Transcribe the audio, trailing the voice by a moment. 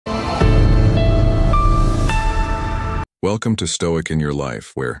Welcome to Stoic in Your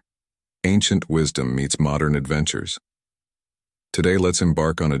Life, where ancient wisdom meets modern adventures. Today, let's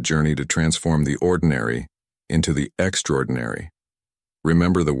embark on a journey to transform the ordinary into the extraordinary.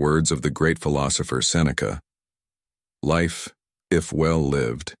 Remember the words of the great philosopher Seneca: "Life, if well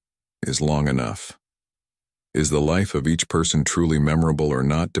lived, is long enough." Is the life of each person truly memorable or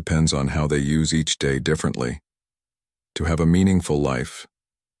not depends on how they use each day differently. To have a meaningful life,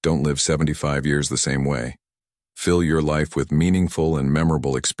 don't live 75 years the same way. Fill your life with meaningful and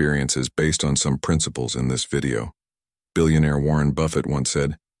memorable experiences based on some principles in this video. Billionaire Warren Buffett once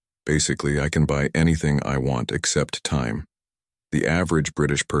said, "Basically, I can buy anything I want except time." The average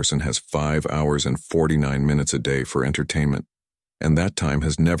British person has 5 hours and 49 minutes a day for entertainment, and that time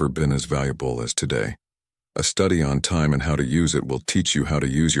has never been as valuable as today. A study on time and how to use it will teach you how to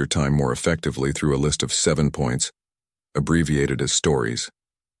use your time more effectively through a list of 7 points, abbreviated as stories.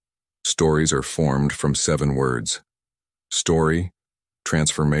 Stories are formed from 7 words: story,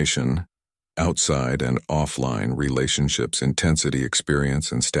 transformation, outside and offline relationships, intensity,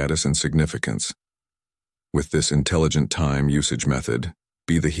 experience, and status and significance. With this intelligent time usage method,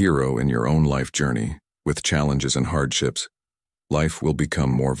 be the hero in your own life journey. With challenges and hardships, life will become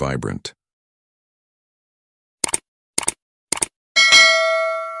more vibrant.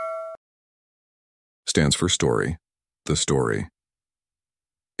 Stands for story, the story.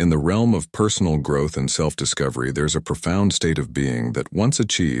 In the realm of personal growth and self-discovery, there's a profound state of being that, once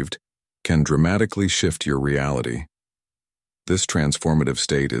achieved, can dramatically shift your reality. This transformative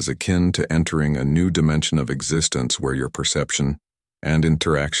state is akin to entering a new dimension of existence where your perception and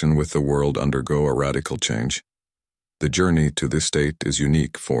interaction with the world undergo a radical change. The journey to this state is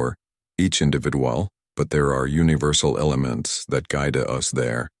unique for each individual, but there are universal elements that guide us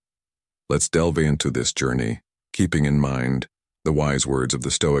there. Let's delve into this journey, keeping in mind the wise words of the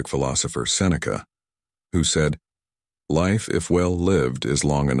Stoic philosopher Seneca, who said, "Life, if well lived, is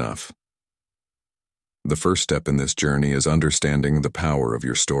long enough." The first step in this journey is understanding the power of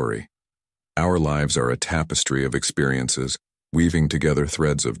your story. Our lives are a tapestry of experiences, weaving together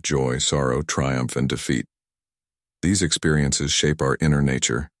threads of joy, sorrow, triumph, and defeat. These experiences shape our inner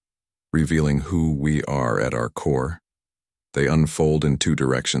nature, revealing who we are at our core. They unfold in 2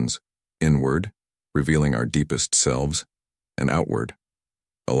 directions: inward, revealing our deepest selves, and outward,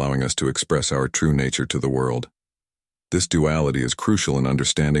 allowing us to express our true nature to the world. This duality is crucial in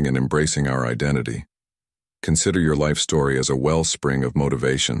understanding and embracing our identity. Consider your life story as a wellspring of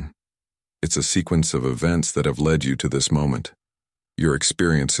motivation. It's a sequence of events that have led you to this moment. Your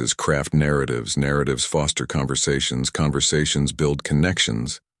experiences craft narratives, narratives foster conversations, conversations build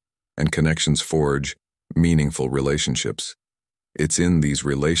connections, and connections forge meaningful relationships. It's in these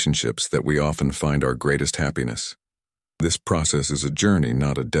relationships that we often find our greatest happiness. This process is a journey,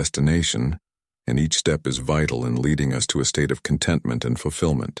 not a destination, and each step is vital in leading us to a state of contentment and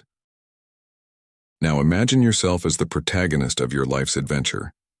fulfillment. Now imagine yourself as the protagonist of your life's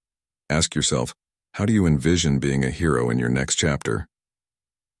adventure. Ask yourself, how do you envision being a hero in your next chapter?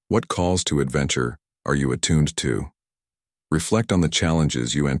 What calls to adventure are you attuned to? Reflect on the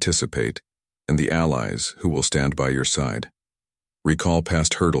challenges you anticipate and the allies who will stand by your side. Recall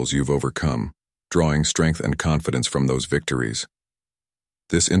past hurdles you've overcome, drawing strength and confidence from those victories.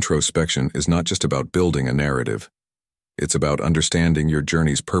 This introspection is not just about building a narrative. It's about understanding your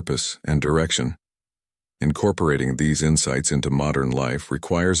journey's purpose and direction. Incorporating these insights into modern life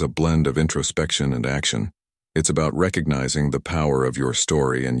requires a blend of introspection and action. It's about recognizing the power of your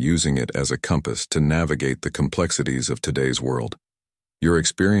story and using it as a compass to navigate the complexities of today's world. Your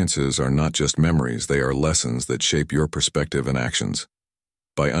experiences are not just memories, they are lessons that shape your perspective and actions.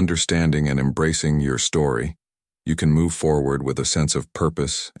 By understanding and embracing your story, you can move forward with a sense of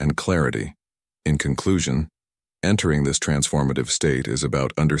purpose and clarity. In conclusion, entering this transformative state is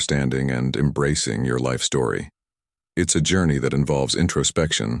about understanding and embracing your life story. It's a journey that involves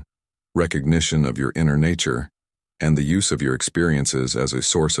introspection, recognition of your inner nature, and the use of your experiences as a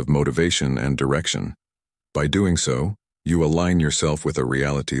source of motivation and direction. By doing so, you align yourself with a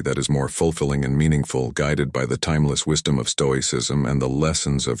reality that is more fulfilling and meaningful, guided by the timeless wisdom of Stoicism and the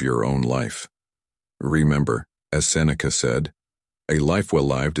lessons of your own life. Remember, as Seneca said, "A life well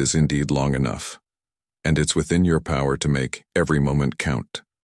lived is indeed long enough, and it's within your power to make every moment count."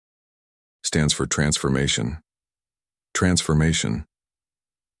 Stands for transformation. Transformation.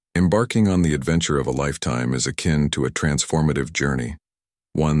 Embarking on the adventure of a lifetime is akin to a transformative journey,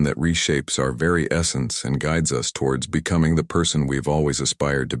 one that reshapes our very essence and guides us towards becoming the person we've always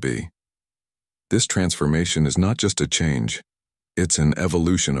aspired to be. This transformation is not just a change, it's an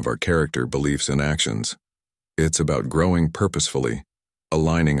evolution of our character, beliefs, and actions. It's about growing purposefully,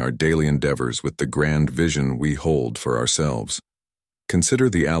 aligning our daily endeavors with the grand vision we hold for ourselves. Consider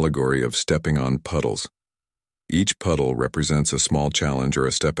the allegory of stepping on puddles. Each puddle represents a small challenge or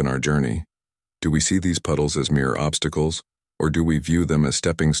a step in our journey. Do we see these puddles as mere obstacles, or do we view them as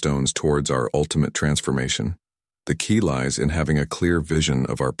stepping stones towards our ultimate transformation? The key lies in having a clear vision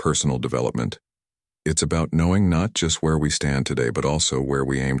of our personal development. It's about knowing not just where we stand today, but also where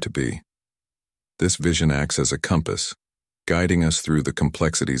we aim to be. This vision acts as a compass, guiding us through the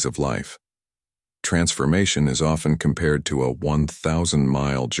complexities of life. Transformation is often compared to a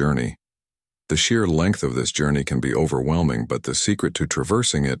 1,000-mile journey. The sheer length of this journey can be overwhelming, but the secret to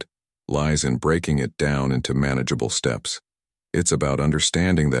traversing it lies in breaking it down into manageable steps. It's about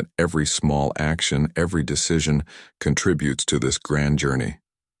understanding that every small action, every decision contributes to this grand journey.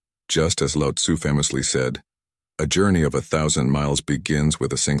 Just as Lao Tzu famously said, "A journey of 1,000 miles begins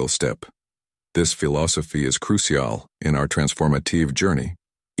with a single step." This philosophy is crucial in our transformative journey.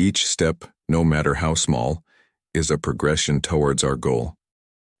 Each step, no matter how small, is a progression towards our goal.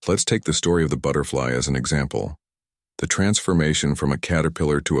 Let's take the story of the butterfly as an example. The transformation from a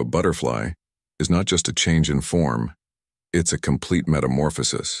caterpillar to a butterfly is not just a change in form, it's a complete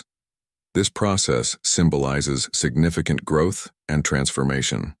metamorphosis. This process symbolizes significant growth and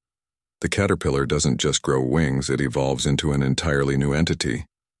transformation. The caterpillar doesn't just grow wings, it evolves into an entirely new entity,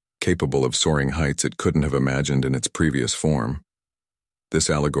 capable of soaring heights it couldn't have imagined in its previous form. This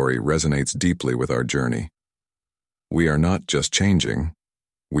allegory resonates deeply with our journey. We are not just changing,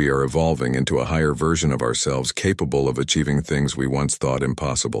 we are evolving into a higher version of ourselves capable of achieving things we once thought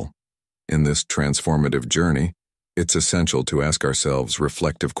impossible. In this transformative journey, it's essential to ask ourselves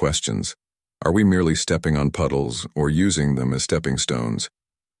reflective questions. Are we merely stepping on puddles or using them as stepping stones?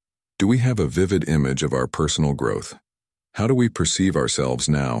 Do we have a vivid image of our personal growth? How do we perceive ourselves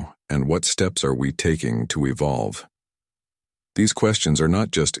now, and what steps are we taking to evolve? These questions are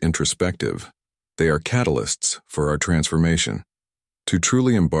not just introspective, they are catalysts for our transformation. To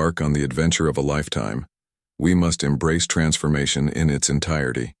truly embark on the adventure of a lifetime, we must embrace transformation in its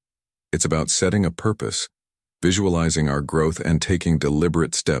entirety. It's about setting a purpose, visualizing our growth, and taking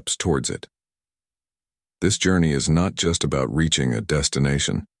deliberate steps towards it. This journey is not just about reaching a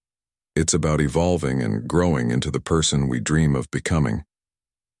destination. It's about evolving and growing into the person we dream of becoming.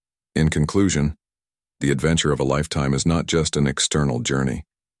 In conclusion, the adventure of a lifetime is not just an external journey.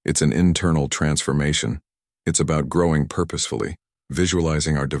 It's an internal transformation. It's about growing purposefully,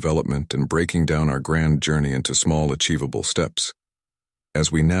 visualizing our development, and breaking down our grand journey into small, achievable steps.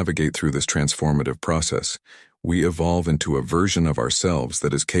 As we navigate through this transformative process, we evolve into a version of ourselves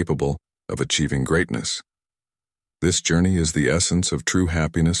that is capable of achieving greatness. This journey is the essence of true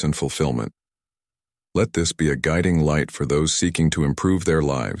happiness and fulfillment. Let this be a guiding light for those seeking to improve their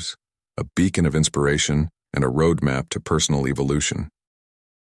lives, a beacon of inspiration, and a roadmap to personal evolution.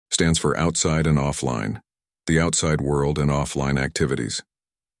 Stands for outside and offline, the outside world and offline activities.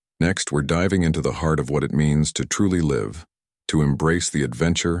 Next, we're diving into the heart of what it means to truly live, to embrace the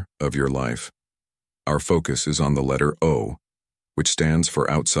adventure of your life. Our focus is on the letter O, which stands for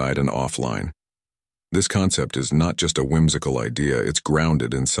outside and offline. This concept is not just a whimsical idea, it's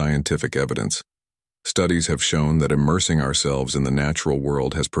grounded in scientific evidence. Studies have shown that immersing ourselves in the natural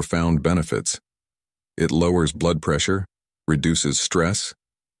world has profound benefits. It lowers blood pressure, reduces stress,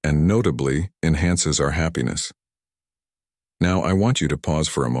 and notably enhances our happiness. Now, I want you to pause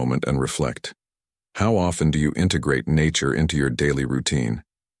for a moment and reflect. How often do you integrate nature into your daily routine?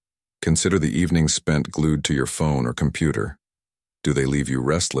 Consider the evenings spent glued to your phone or computer. Do they leave you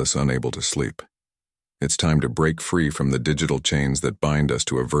restless, unable to sleep? It's time to break free from the digital chains that bind us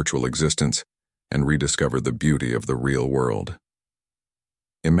to a virtual existence and rediscover the beauty of the real world.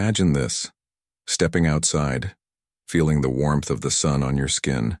 Imagine this: stepping outside, feeling the warmth of the sun on your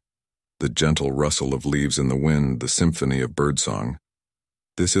skin, the gentle rustle of leaves in the wind, the symphony of birdsong.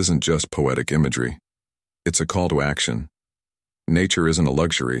 This isn't just poetic imagery. It's a call to action. Nature isn't a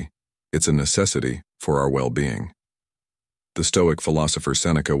luxury, it's a necessity for our well-being. The Stoic philosopher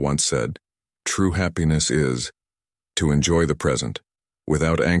Seneca once said, "True happiness is to enjoy the present,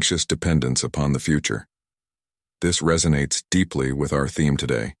 without anxious dependence upon the future." This resonates deeply with our theme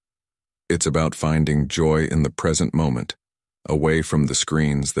today. It's about finding joy in the present moment, away from the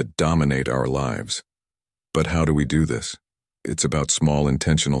screens that dominate our lives. But how do we do this? It's about small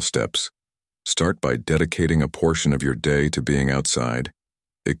intentional steps. Start by dedicating a portion of your day to being outside.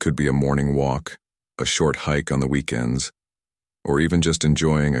 It could be a morning walk, a short hike on the weekends, or even just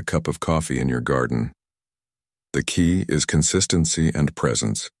enjoying a cup of coffee in your garden. The key is consistency and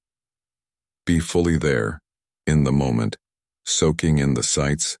presence. Be fully there, in the moment, soaking in the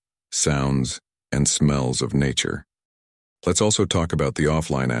sights, sounds, and smells of nature. Let's also talk about the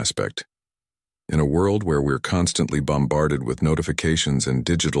offline aspect. In a world where we're constantly bombarded with notifications and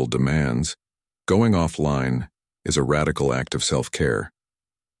digital demands, going offline is a radical act of self-care.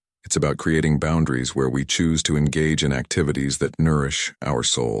 It's about creating boundaries where we choose to engage in activities that nourish our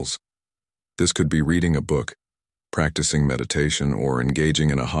souls. This could be reading a book, practicing meditation, or engaging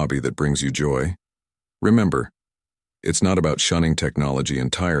in a hobby that brings you joy. Remember, it's not about shunning technology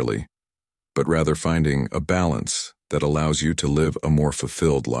entirely, but rather finding a balance that allows you to live a more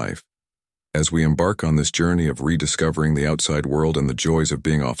fulfilled life. As we embark on this journey of rediscovering the outside world and the joys of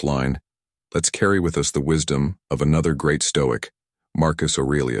being offline, let's carry with us the wisdom of another great Stoic, Marcus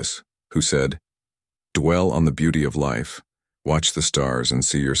Aurelius, who said, "Dwell on the beauty of life, watch the stars and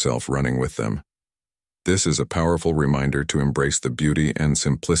see yourself running with them." This is a powerful reminder to embrace the beauty and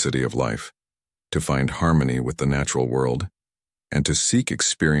simplicity of life, to find harmony with the natural world, and to seek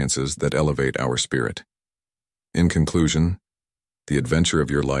experiences that elevate our spirit. In conclusion, the adventure of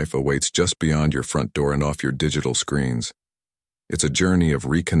your life awaits just beyond your front door and off your digital screens. It's a journey of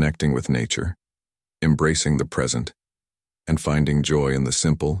reconnecting with nature, embracing the present, and finding joy in the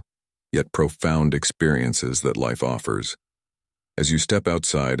simple, yet profound experiences that life offers. As you step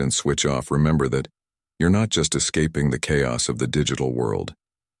outside and switch off, remember that you're not just escaping the chaos of the digital world.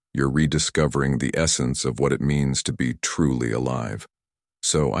 You're rediscovering the essence of what it means to be truly alive.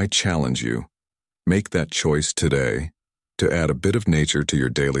 So I challenge you, make that choice today to add a bit of nature to your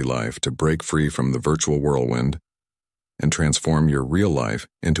daily life, to break free from the virtual whirlwind and transform your real life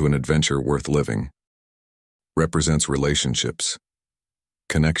into an adventure worth living. Represents relationships,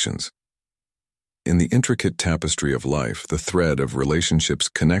 connections. In the intricate tapestry of life, the thread of relationships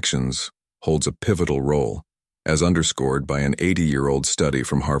connections holds a pivotal role, as underscored by an 80-year-old study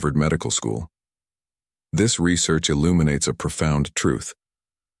from Harvard Medical School. This research illuminates a profound truth.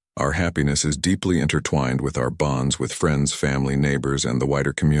 Our happiness is deeply intertwined with our bonds with friends, family, neighbors, and the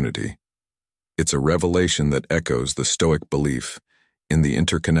wider community. It's a revelation that echoes the Stoic belief in the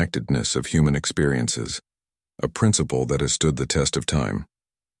interconnectedness of human experiences, a principle that has stood the test of time.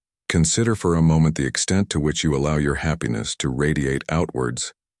 Consider for a moment the extent to which you allow your happiness to radiate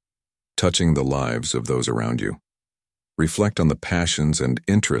outwards, touching the lives of those around you. Reflect on the passions and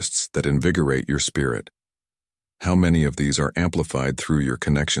interests that invigorate your spirit. How many of these are amplified through your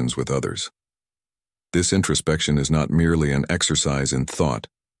connections with others? This introspection is not merely an exercise in thought,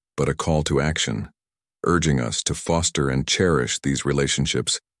 but a call to action, urging us to foster and cherish these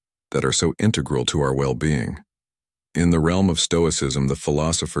relationships that are so integral to our well-being. In the realm of Stoicism, the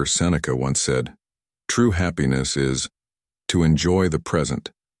philosopher Seneca once said, "True happiness is to enjoy the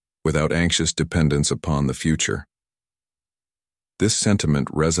present without anxious dependence upon the future." This sentiment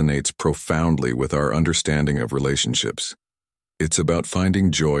resonates profoundly with our understanding of relationships. It's about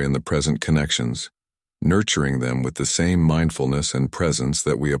finding joy in the present connections, nurturing them with the same mindfulness and presence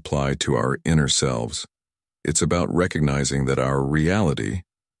that we apply to our inner selves. It's about recognizing that our reality,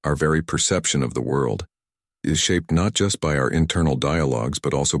 our very perception of the world, is shaped not just by our internal dialogues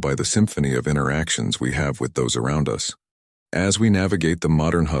but also by the symphony of interactions we have with those around us. As we navigate the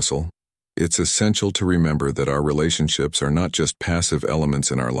modern hustle, it's essential to remember that our relationships are not just passive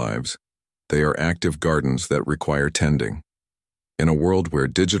elements in our lives. They are active gardens that require tending. In a world where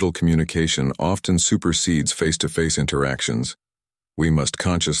digital communication often supersedes face-to-face interactions, we must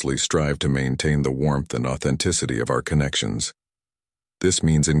consciously strive to maintain the warmth and authenticity of our connections. This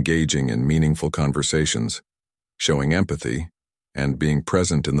means engaging in meaningful conversations, showing empathy, and being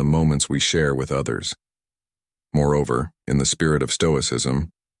present in the moments we share with others. Moreover, in the spirit of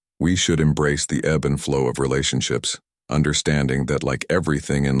Stoicism, we should embrace the ebb and flow of relationships, understanding that like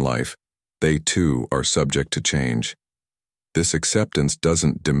everything in life, they too are subject to change. This acceptance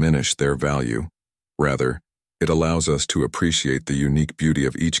doesn't diminish their value. Rather, it allows us to appreciate the unique beauty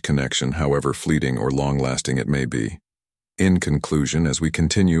of each connection, however fleeting or long-lasting it may be. In conclusion, as we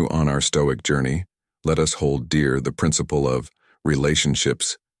continue on our Stoic journey, let us hold dear the principle of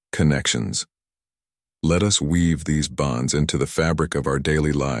relationships, connections. Let us weave these bonds into the fabric of our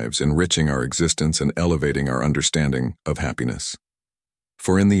daily lives, enriching our existence and elevating our understanding of happiness.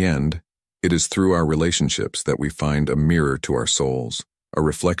 For in the end, it is through our relationships that we find a mirror to our souls, a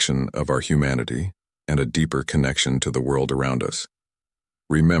reflection of our humanity, and a deeper connection to the world around us.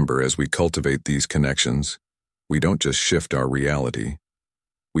 Remember, as we cultivate these connections, we don't just shift our reality,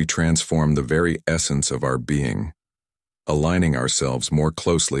 we transform the very essence of our being, aligning ourselves more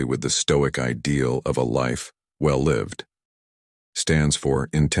closely with the Stoic ideal of a life well lived. Stands for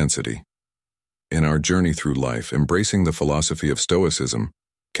intensity. In our journey through life, embracing the philosophy of Stoicism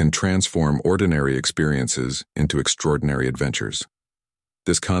can transform ordinary experiences into extraordinary adventures.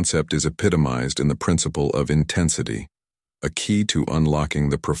 This concept is epitomized in the principle of intensity, a key to unlocking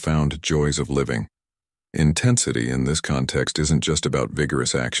the profound joys of living. Intensity in this context isn't just about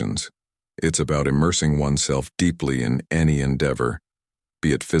vigorous actions. It's about immersing oneself deeply in any endeavor,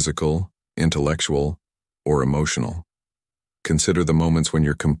 be it physical, intellectual, or emotional. Consider the moments when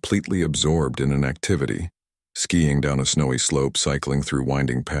you're completely absorbed in an activity, skiing down a snowy slope, cycling through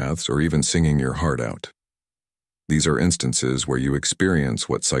winding paths, or even singing your heart out. These are instances where you experience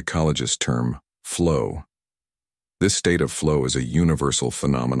what psychologists term flow. This state of flow is a universal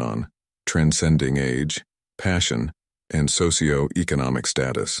phenomenon, transcending age, passion, and socio-economic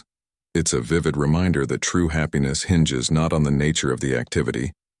status. It's a vivid reminder that true happiness hinges not on the nature of the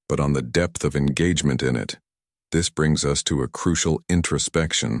activity, but on the depth of engagement in it. This brings us to a crucial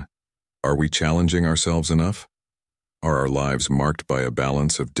introspection. Are we challenging ourselves enough? Are our lives marked by a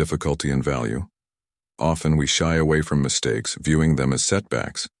balance of difficulty and value? Often we shy away from mistakes, viewing them as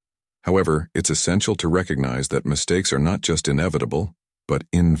setbacks. However, it's essential to recognize that mistakes are not just inevitable, but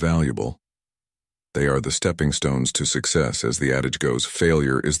invaluable. They are the stepping stones to success. As the adage goes,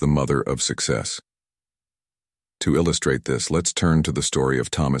 failure is the mother of success. To illustrate this, let's turn to the story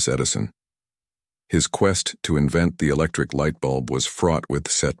of Thomas Edison. His quest to invent the electric light bulb was fraught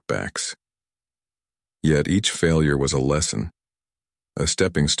with setbacks. Yet each failure was a lesson, a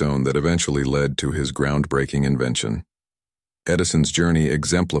stepping stone that eventually led to his groundbreaking invention. Edison's journey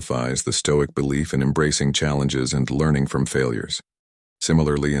exemplifies the Stoic belief in embracing challenges and learning from failures.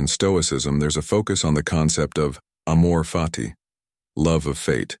 Similarly, in Stoicism, there's a focus on the concept of amor fati, love of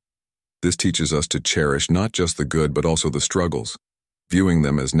fate. This teaches us to cherish not just the good but also the struggles, viewing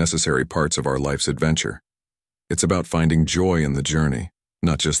them as necessary parts of our life's adventure. It's about finding joy in the journey,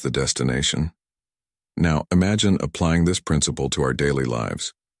 not just the destination. Now, imagine applying this principle to our daily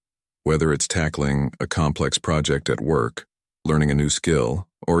lives. Whether it's tackling a complex project at work, learning a new skill,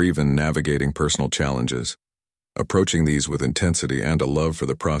 or even navigating personal challenges, approaching these with intensity and a love for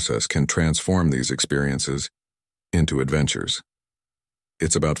the process can transform these experiences into adventures.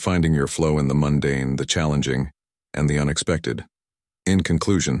 It's about finding your flow in the mundane, the challenging, and the unexpected. In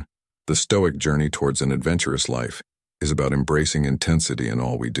conclusion, the Stoic journey towards an adventurous life is about embracing intensity in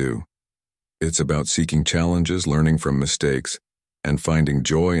all we do. It's about seeking challenges, learning from mistakes, and finding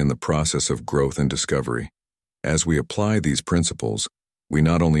joy in the process of growth and discovery. As we apply these principles, we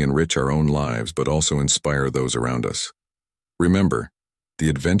not only enrich our own lives but also inspire those around us. Remember, the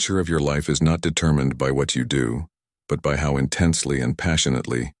adventure of your life is not determined by what you do, but by how intensely and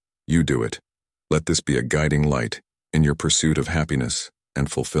passionately you do it. Let this be a guiding light in your pursuit of happiness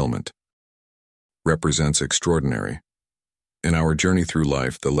and fulfillment. Represents extraordinary. In our journey through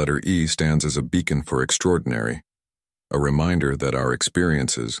life, the letter E stands as a beacon for extraordinary, a reminder that our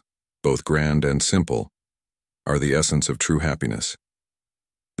experiences, both grand and simple, are the essence of true happiness.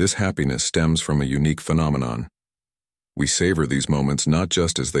 This happiness stems from a unique phenomenon. We savor these moments not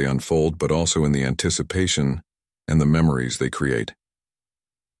just as they unfold, but also in the anticipation and the memories they create.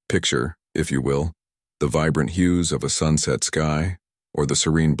 Picture, if you will, the vibrant hues of a sunset sky or the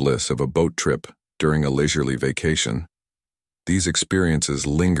serene bliss of a boat trip during a leisurely vacation. These experiences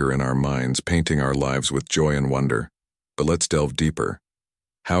linger in our minds, painting our lives with joy and wonder. But let's delve deeper.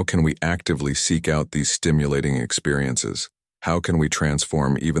 How can we actively seek out these stimulating experiences? How can we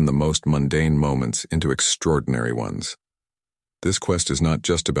transform even the most mundane moments into extraordinary ones? This quest is not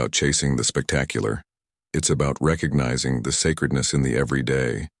just about chasing the spectacular. It's about recognizing the sacredness in the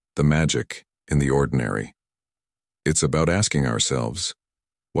everyday, the magic in the ordinary. It's about asking ourselves,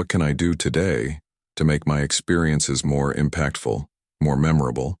 what can I do today to make my experiences more impactful, more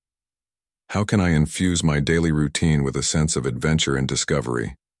memorable? How can I infuse my daily routine with a sense of adventure and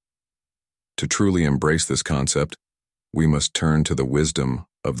discovery? To truly embrace this concept, we must turn to the wisdom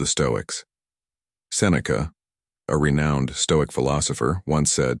of the Stoics. Seneca, a renowned Stoic philosopher, once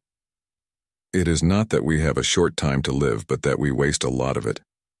said, "It is not that we have a short time to live, but that we waste a lot of it."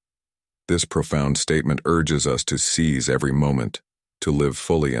 This profound statement urges us to seize every moment, to live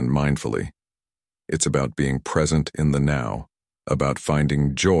fully and mindfully. It's about being present in the now, about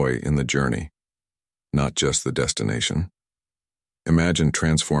finding joy in the journey, not just the destination. Imagine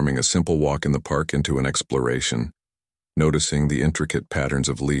transforming a simple walk in the park into an exploration, noticing the intricate patterns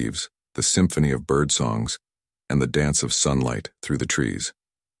of leaves, the symphony of bird songs, and the dance of sunlight through the trees.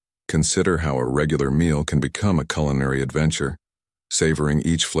 Consider how a regular meal can become a culinary adventure, savoring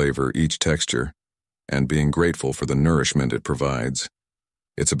each flavor, each texture, and being grateful for the nourishment it provides.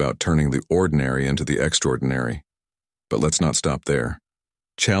 It's about turning the ordinary into the extraordinary. But let's not stop there.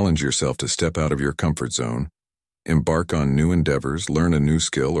 Challenge yourself to step out of your comfort zone, embark on new endeavors, learn a new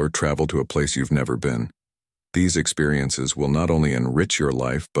skill, or travel to a place you've never been. These experiences will not only enrich your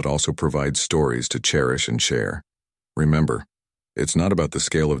life, but also provide stories to cherish and share. Remember, it's not about the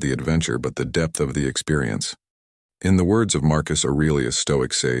scale of the adventure but the depth of the experience. In the words of Marcus Aurelius,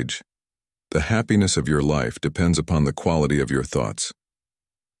 Stoic sage, "The happiness of your life depends upon the quality of your thoughts."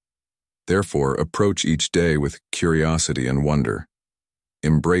 Therefore, approach each day with curiosity and wonder.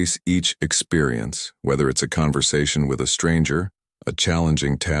 Embrace each experience, whether it's a conversation with a stranger, a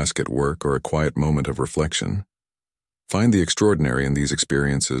challenging task at work, or a quiet moment of reflection. Find the extraordinary in these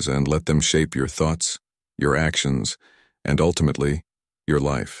experiences and let them shape your thoughts, your actions, and ultimately, your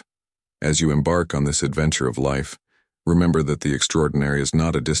life. As you embark on this adventure of life, remember that the extraordinary is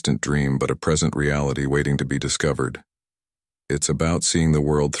not a distant dream but a present reality waiting to be discovered. It's about seeing the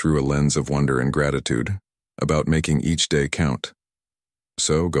world through a lens of wonder and gratitude, about making each day count.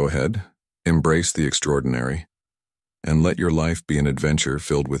 So go ahead, embrace the extraordinary, and let your life be an adventure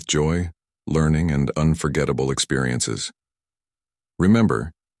filled with joy, learning, and unforgettable experiences.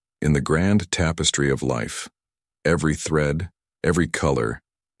 Remember, in the grand tapestry of life, every thread, every color,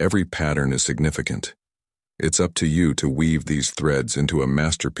 every pattern is significant. It's up to you to weave these threads into a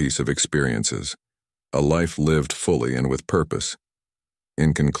masterpiece of experiences, a life lived fully and with purpose.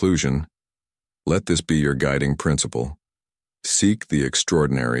 In conclusion, let this be your guiding principle. Seek the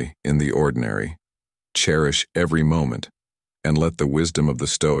extraordinary in the ordinary. Cherish every moment, and let the wisdom of the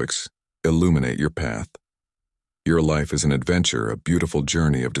Stoics illuminate your path. Your life is an adventure, a beautiful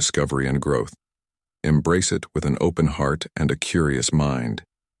journey of discovery and growth. Embrace it with an open heart and a curious mind,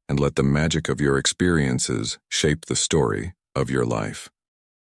 and let the magic of your experiences shape the story of your life.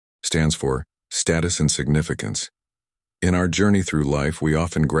 Stands for status and significance. In our journey through life, we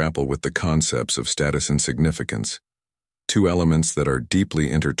often grapple with the concepts of status and significance, two elements that are deeply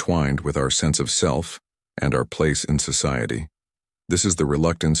intertwined with our sense of self and our place in society. This is the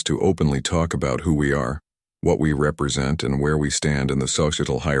reluctance to openly talk about who we are, what we represent, and where we stand in the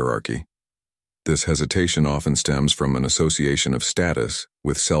societal hierarchy. This hesitation often stems from an association of status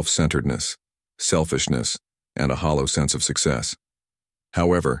with self-centeredness, selfishness, and a hollow sense of success.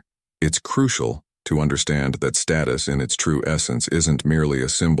 However, it's crucial to understand that status in its true essence isn't merely a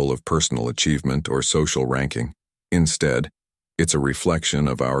symbol of personal achievement or social ranking. Instead, it's a reflection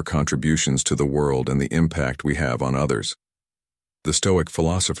of our contributions to the world and the impact we have on others. The Stoic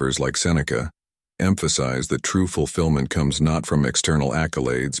philosophers like Seneca emphasize that true fulfillment comes not from external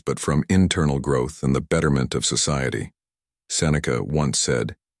accolades but from internal growth and the betterment of society. Seneca once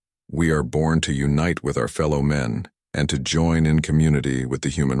said, "We are born to unite with our fellow men and to join in community with the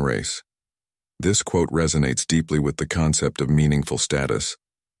human race." This quote resonates deeply with the concept of meaningful status,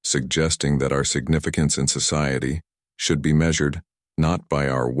 suggesting that our significance in society should be measured not by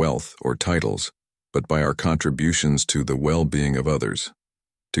our wealth or titles, but by our contributions to the well-being of others.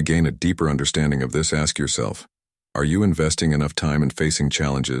 To gain a deeper understanding of this, ask yourself, are you investing enough time in facing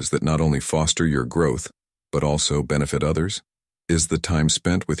challenges that not only foster your growth, but also benefit others? Is the time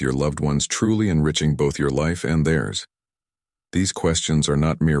spent with your loved ones truly enriching both your life and theirs? These questions are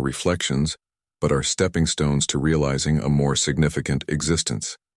not mere reflections, but are stepping stones to realizing a more significant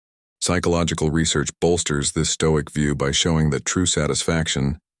existence. Psychological research bolsters this Stoic view by showing that true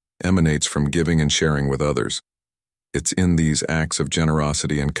satisfaction emanates from giving and sharing with others. It's in these acts of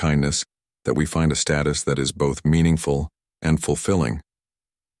generosity and kindness that we find a status that is both meaningful and fulfilling.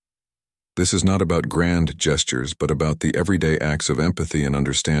 This is not about grand gestures, but about the everyday acts of empathy and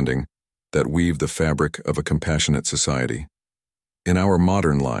understanding that weave the fabric of a compassionate society. In our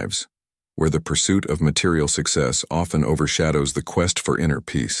modern lives, where the pursuit of material success often overshadows the quest for inner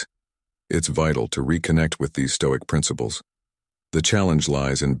peace, it's vital to reconnect with these Stoic principles. The challenge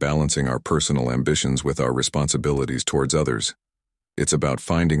lies in balancing our personal ambitions with our responsibilities towards others. It's about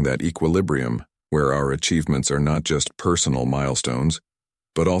finding that equilibrium where our achievements are not just personal milestones,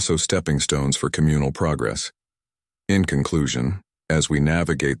 but also stepping stones for communal progress. In conclusion, as we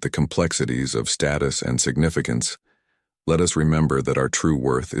navigate the complexities of status and significance, let us remember that our true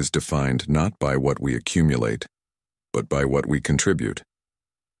worth is defined not by what we accumulate, but by what we contribute.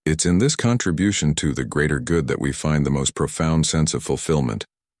 It's in this contribution to the greater good that we find the most profound sense of fulfillment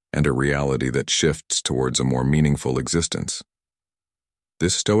and a reality that shifts towards a more meaningful existence.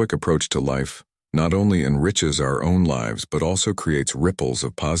 This Stoic approach to life not only enriches our own lives but also creates ripples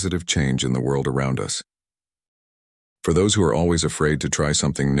of positive change in the world around us. For those who are always afraid to try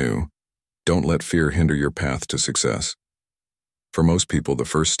something new, don't let fear hinder your path to success. For most people, the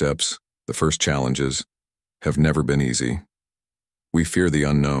first steps, the first challenges, have never been easy. We fear the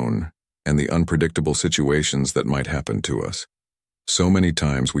unknown and the unpredictable situations that might happen to us. So many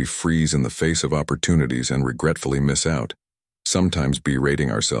times we freeze in the face of opportunities and regretfully miss out, sometimes berating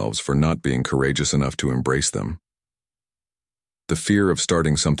ourselves for not being courageous enough to embrace them. The fear of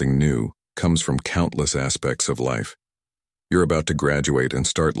starting something new comes from countless aspects of life, You're about to graduate and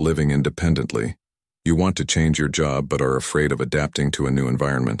start living independently. You want to change your job but are afraid of adapting to a new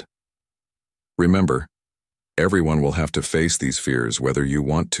environment. Remember, everyone will have to face these fears whether you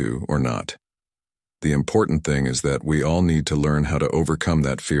want to or not. The important thing is that we all need to learn how to overcome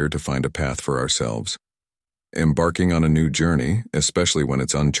that fear to find a path for ourselves. Embarking on a new journey, especially when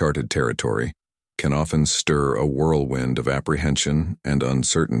it's uncharted territory, can often stir a whirlwind of apprehension and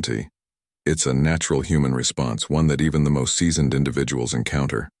uncertainty. It's a natural human response, one that even the most seasoned individuals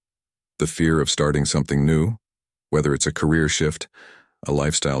encounter. The fear of starting something new, whether it's a career shift, a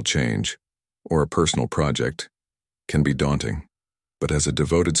lifestyle change, or a personal project, can be daunting. But as a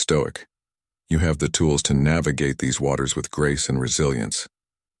devoted Stoic, you have the tools to navigate these waters with grace and resilience.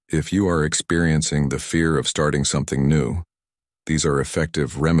 If you are experiencing the fear of starting something new, these are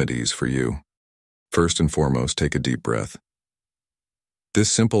effective remedies for you. First and foremost, take a deep breath. This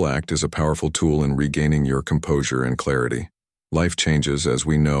simple act is a powerful tool in regaining your composure and clarity. Life changes, as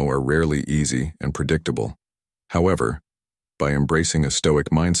we know, are rarely easy and predictable. However, by embracing a Stoic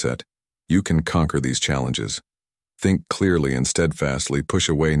mindset, you can conquer these challenges. Think clearly and steadfastly, push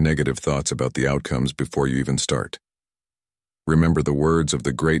away negative thoughts about the outcomes before you even start. Remember the words of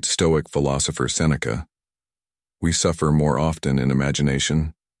the great Stoic philosopher Seneca: "We suffer more often in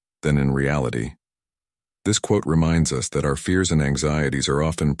imagination than in reality." This quote reminds us that our fears and anxieties are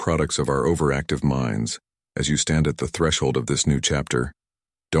often products of our overactive minds. As you stand at the threshold of this new chapter,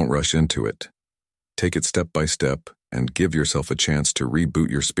 don't rush into it. Take it step by step and give yourself a chance to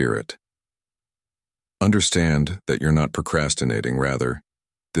reboot your spirit. Understand that you're not procrastinating, rather,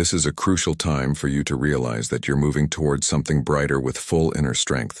 this is a crucial time for you to realize that you're moving towards something brighter with full inner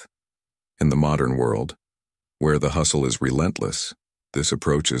strength. In the modern world, where the hustle is relentless, this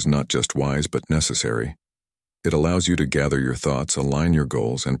approach is not just wise but necessary. It allows you to gather your thoughts, align your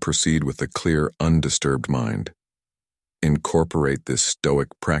goals, and proceed with a clear, undisturbed mind. Incorporate this Stoic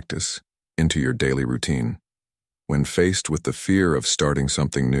practice into your daily routine. When faced with the fear of starting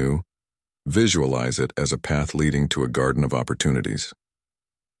something new, visualize it as a path leading to a garden of opportunities.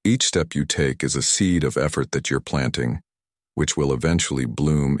 Each step you take is a seed of effort that you're planting, which will eventually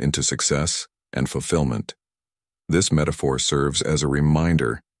bloom into success and fulfillment. This metaphor serves as a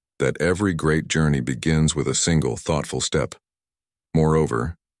reminder that every great journey begins with a single thoughtful step.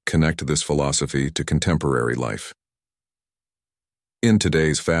 Moreover, connect this philosophy to contemporary life. In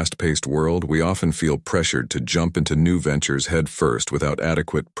today's fast-paced world, we often feel pressured to jump into new ventures head first without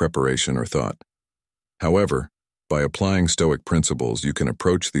adequate preparation or thought. However, by applying Stoic principles, you can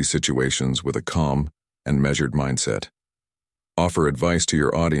approach these situations with a calm and measured mindset. Offer advice to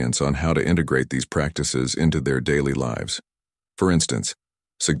your audience on how to integrate these practices into their daily lives. For instance,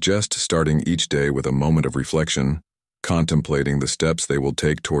 suggest starting each day with a moment of reflection, contemplating the steps they will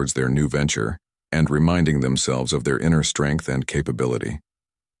take towards their new venture, and reminding themselves of their inner strength and capability.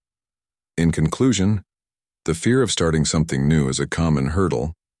 In conclusion, the fear of starting something new is a common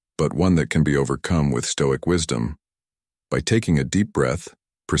hurdle, but one that can be overcome with Stoic wisdom. By taking a deep breath,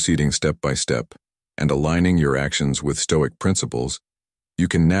 proceeding step by step, and aligning your actions with Stoic principles, you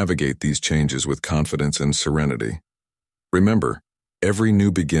can navigate these changes with confidence and serenity. Remember, every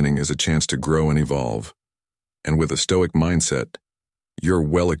new beginning is a chance to grow and evolve, and with a Stoic mindset, you're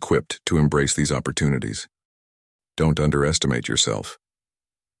well equipped to embrace these opportunities. Don't underestimate yourself.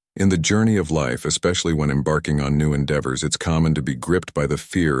 In the journey of life, especially when embarking on new endeavors, it's common to be gripped by the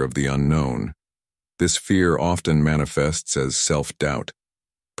fear of the unknown. This fear often manifests as self-doubt,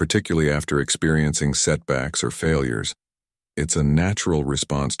 particularly after experiencing setbacks or failures. It's a natural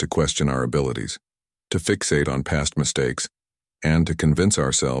response to question our abilities, to fixate on past mistakes, and to convince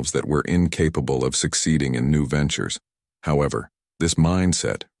ourselves that we're incapable of succeeding in new ventures. However, this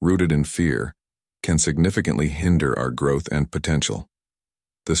mindset, rooted in fear, can significantly hinder our growth and potential.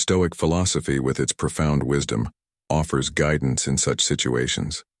 The Stoic philosophy, with its profound wisdom, offers guidance in such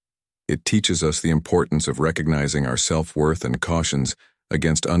situations. It teaches us the importance of recognizing our self-worth and cautions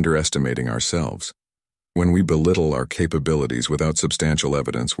against underestimating ourselves. When we belittle our capabilities without substantial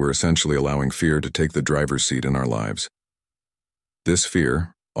evidence, we're essentially allowing fear to take the driver's seat in our lives. This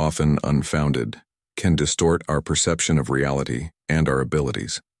fear, often unfounded, can distort our perception of reality and our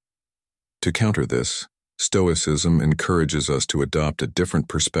abilities. To counter this, Stoicism encourages us to adopt a different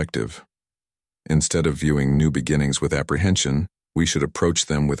perspective. Instead of viewing new beginnings with apprehension, we should approach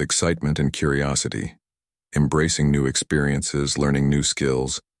them with excitement and curiosity. Embracing new experiences, learning new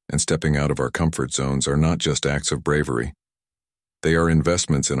skills, and stepping out of our comfort zones are not just acts of bravery. They are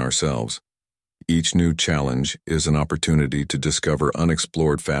investments in ourselves. Each new challenge is an opportunity to discover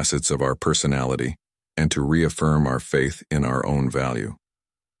unexplored facets of our personality and to reaffirm our faith in our own value.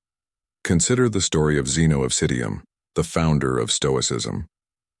 Consider the story of Zeno of Citium, the founder of Stoicism.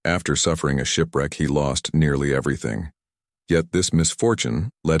 After suffering a shipwreck, he lost nearly everything. Yet this misfortune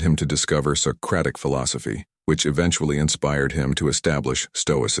led him to discover Socratic philosophy, which eventually inspired him to establish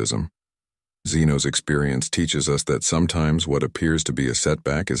Stoicism. Zeno's experience teaches us that sometimes what appears to be a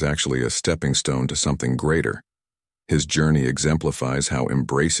setback is actually a stepping stone to something greater. His journey exemplifies how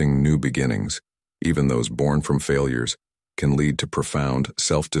embracing new beginnings, even those born from failures, can lead to profound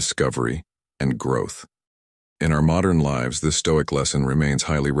self-discovery and growth. In our modern lives, this Stoic lesson remains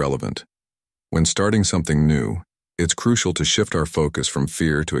highly relevant. When starting something new, it's crucial to shift our focus from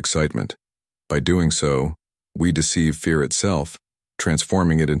fear to excitement. By doing so, we deceive fear itself,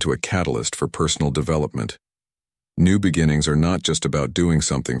 transforming it into a catalyst for personal development. New beginnings are not just about doing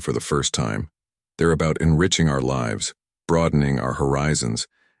something for the first time. They're about enriching our lives, broadening our horizons,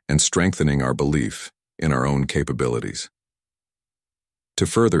 and strengthening our belief in our own capabilities. To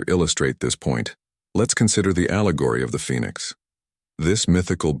further illustrate this point, let's consider the allegory of the phoenix. This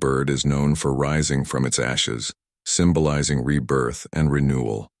mythical bird is known for rising from its ashes, symbolizing rebirth and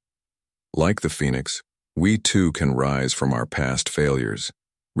renewal. Like the phoenix, we too can rise from our past failures,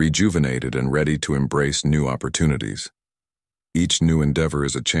 rejuvenated and ready to embrace new opportunities. Each new endeavor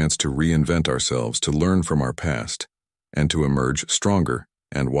is a chance to reinvent ourselves, to learn from our past, and to emerge stronger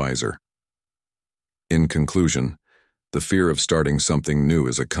and wiser. In conclusion, the fear of starting something new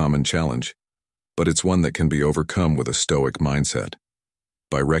is a common challenge, but it's one that can be overcome with a Stoic mindset.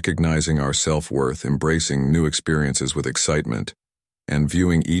 By recognizing our self-worth, embracing new experiences with excitement, and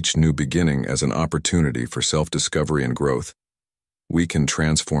viewing each new beginning as an opportunity for self-discovery and growth, we can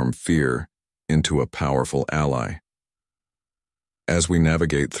transform fear into a powerful ally. As we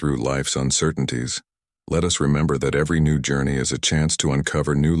navigate through life's uncertainties, let us remember that every new journey is a chance to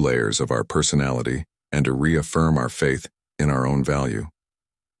uncover new layers of our personality and to reaffirm our faith in our own value.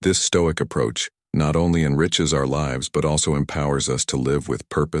 This Stoic approach not only enriches our lives but also empowers us to live with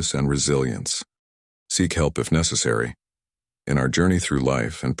purpose and resilience. Seek help if necessary. In our journey through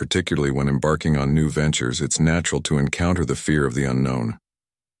life, and particularly when embarking on new ventures, it's natural to encounter the fear of the unknown.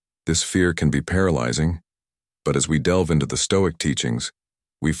 This fear can be paralyzing, but as we delve into the Stoic teachings,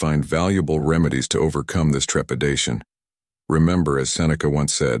 we find valuable remedies to overcome this trepidation. Remember, as Seneca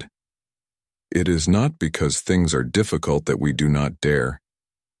once said, "It is not because things are difficult that we do not dare.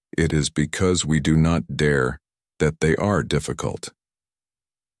 It is because we do not dare that they are difficult."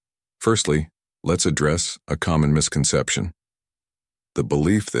 Firstly, let's address a common misconception: the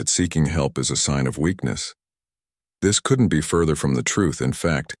belief that seeking help is a sign of weakness. This couldn't be further from the truth. In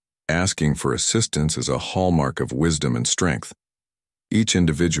fact, asking for assistance is a hallmark of wisdom and strength. Each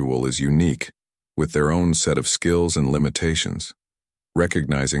individual is unique, with their own set of skills and limitations.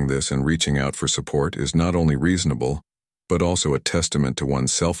 Recognizing this and reaching out for support is not only reasonable, but also a testament to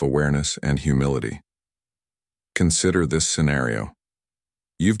one's self-awareness and humility. Consider this scenario.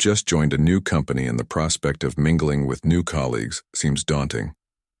 You've just joined a new company and the prospect of mingling with new colleagues seems daunting.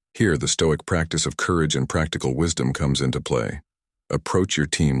 Here, the Stoic practice of courage and practical wisdom comes into play. Approach your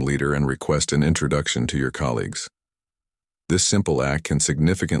team leader and request an introduction to your colleagues. This simple act can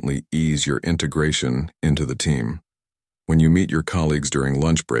significantly ease your integration into the team. When you meet your colleagues during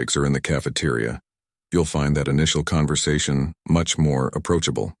lunch breaks or in the cafeteria, you'll find that initial conversation much more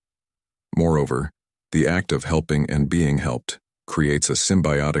approachable. Moreover, the act of helping and being helped creates a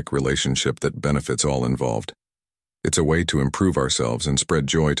symbiotic relationship that benefits all involved. It's a way to improve ourselves and spread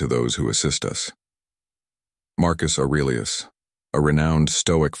joy to those who assist us. Marcus Aurelius, a renowned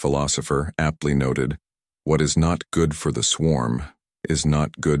Stoic philosopher, aptly noted, "What is not good for the swarm is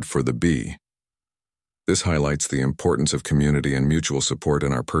not good for the bee." This highlights the importance of community and mutual support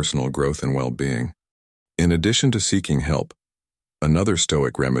in our personal growth and well-being. In addition to seeking help, another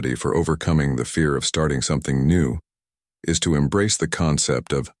Stoic remedy for overcoming the fear of starting something new is to embrace the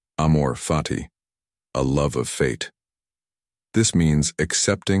concept of amor fati, a love of fate. This means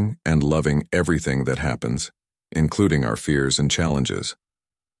accepting and loving everything that happens, including our fears and challenges.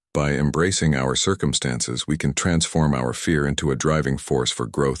 By embracing our circumstances, we can transform our fear into a driving force for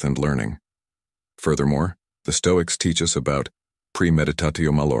growth and learning. Furthermore, the Stoics teach us about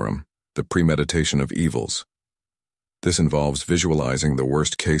premeditatio malorum, the premeditation of evils. This involves visualizing the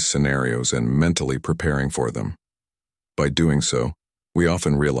worst-case scenarios and mentally preparing for them. By doing so, we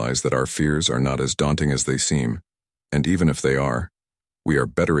often realize that our fears are not as daunting as they seem, and even if they are, we are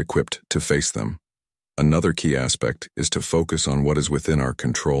better equipped to face them. Another key aspect is to focus on what is within our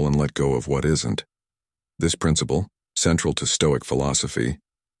control and let go of what isn't. This principle, central to Stoic philosophy,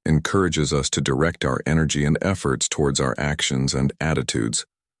 encourages us to direct our energy and efforts towards our actions and attitudes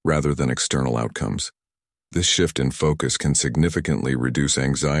rather than external outcomes. This shift in focus can significantly reduce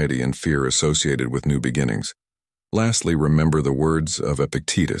anxiety and fear associated with new beginnings. Lastly, remember the words of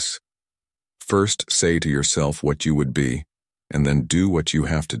Epictetus. First, say to yourself what you would be, and then do what you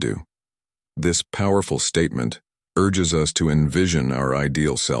have to do. This powerful statement urges us to envision our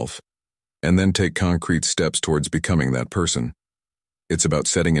ideal self, and then take concrete steps towards becoming that person. It's about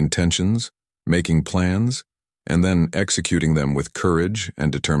setting intentions, making plans, and then executing them with courage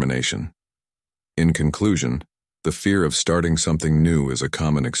and determination. In conclusion, the fear of starting something new is a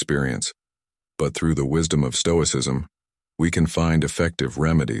common experience, but through the wisdom of Stoicism, we can find effective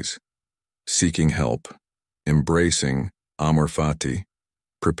remedies. Seeking help, embracing amor fati,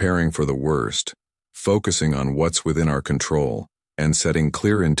 preparing for the worst, focusing on what's within our control, and setting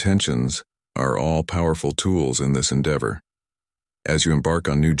clear intentions are all powerful tools in this endeavor. As you embark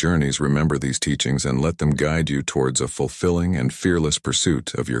on new journeys, remember these teachings and let them guide you towards a fulfilling and fearless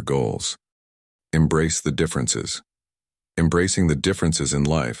pursuit of your goals. Embrace the differences. Embracing the differences in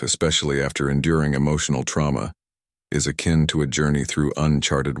life, especially after enduring emotional trauma, is akin to a journey through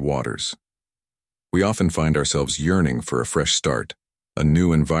uncharted waters. We often find ourselves yearning for a fresh start, a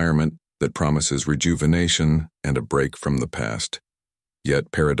new environment that promises rejuvenation and a break from the past.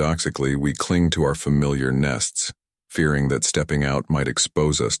 Yet, paradoxically, we cling to our familiar nests, fearing that stepping out might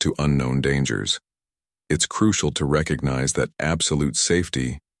expose us to unknown dangers. It's crucial to recognize that absolute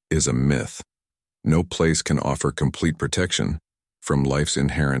safety is a myth. No place can offer complete protection from life's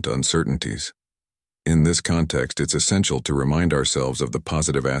inherent uncertainties. In this context, it's essential to remind ourselves of the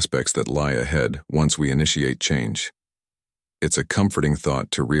positive aspects that lie ahead once we initiate change. It's a comforting thought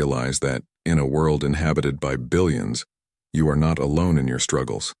to realize that, in a world inhabited by billions, you are not alone in your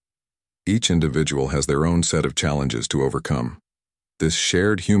struggles. Each individual has their own set of challenges to overcome. This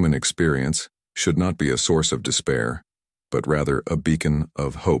shared human experience should not be a source of despair, but rather a beacon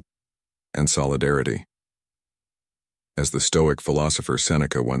of hope and solidarity. As the Stoic philosopher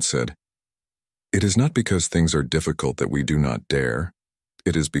Seneca once said, "It is not because things are difficult that we do not dare.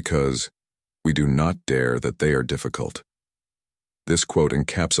 It is because we do not dare that they are difficult." This quote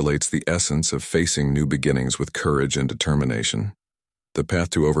encapsulates the essence of facing new beginnings with courage and determination. The path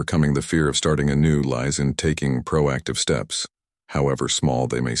to overcoming the fear of starting anew lies in taking proactive steps, however small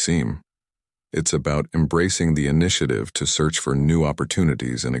they may seem. It's about embracing the initiative to search for new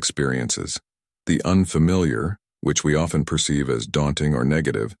opportunities and experiences. The unfamiliar, which we often perceive as daunting or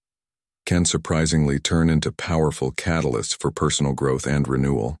negative, can surprisingly turn into powerful catalysts for personal growth and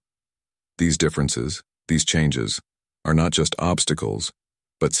renewal. These differences, these changes, are not just obstacles,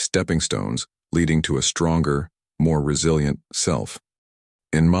 but stepping stones leading to a stronger, more resilient self.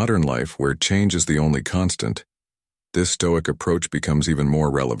 In modern life, where change is the only constant, this Stoic approach becomes even more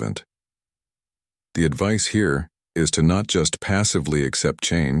relevant. The advice here is to not just passively accept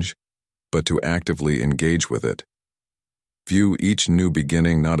change, but to actively engage with it. View each new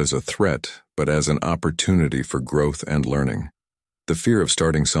beginning not as a threat, but as an opportunity for growth and learning. The fear of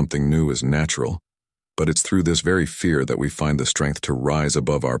starting something new is natural, but it's through this very fear that we find the strength to rise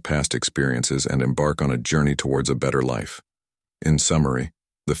above our past experiences and embark on a journey towards a better life. In summary,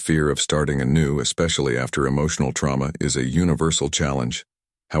 the fear of starting anew, especially after emotional trauma, is a universal challenge.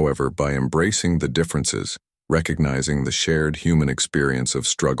 However, by embracing the differences, recognizing the shared human experience of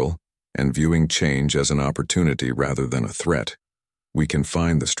struggle, and viewing change as an opportunity rather than a threat, we can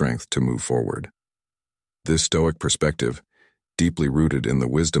find the strength to move forward. This Stoic perspective, deeply rooted in the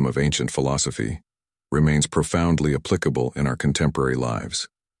wisdom of ancient philosophy, remains profoundly applicable in our contemporary lives,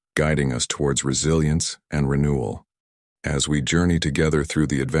 guiding us towards resilience and renewal. As we journey together through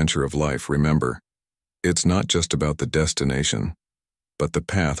the adventure of life, remember, it's not just about the destination, but the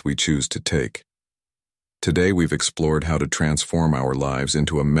path we choose to take. Today we've explored how to transform our lives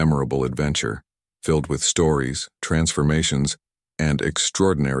into a memorable adventure, filled with stories, transformations, and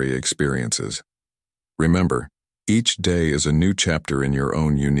extraordinary experiences. Remember, each day is a new chapter in your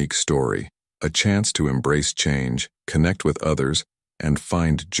own unique story, a chance to embrace change, connect with others, and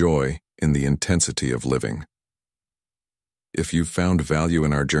find joy in the intensity of living. If you've found value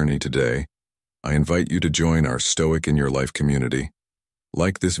in our journey today, I invite you to join our Stoic in Your Life community.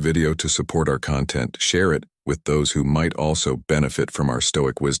 Like this video to support our content, share it with those who might also benefit from our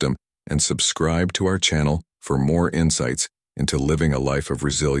Stoic wisdom, and subscribe to our channel for more insights into living a life of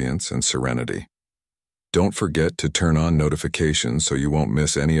resilience and serenity. Don't forget to turn on notifications so you won't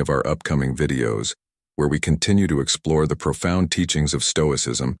miss any of our upcoming videos, where we continue to explore the profound teachings of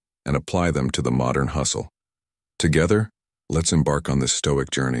Stoicism and apply them to the modern hustle. Together, let's embark on this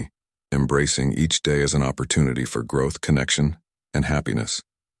Stoic journey, embracing each day as an opportunity for growth, connection, and happiness.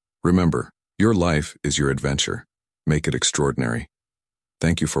 Remember, your life is your adventure. Make it extraordinary.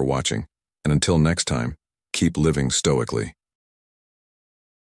 Thank you for watching, and until next time, keep living stoically.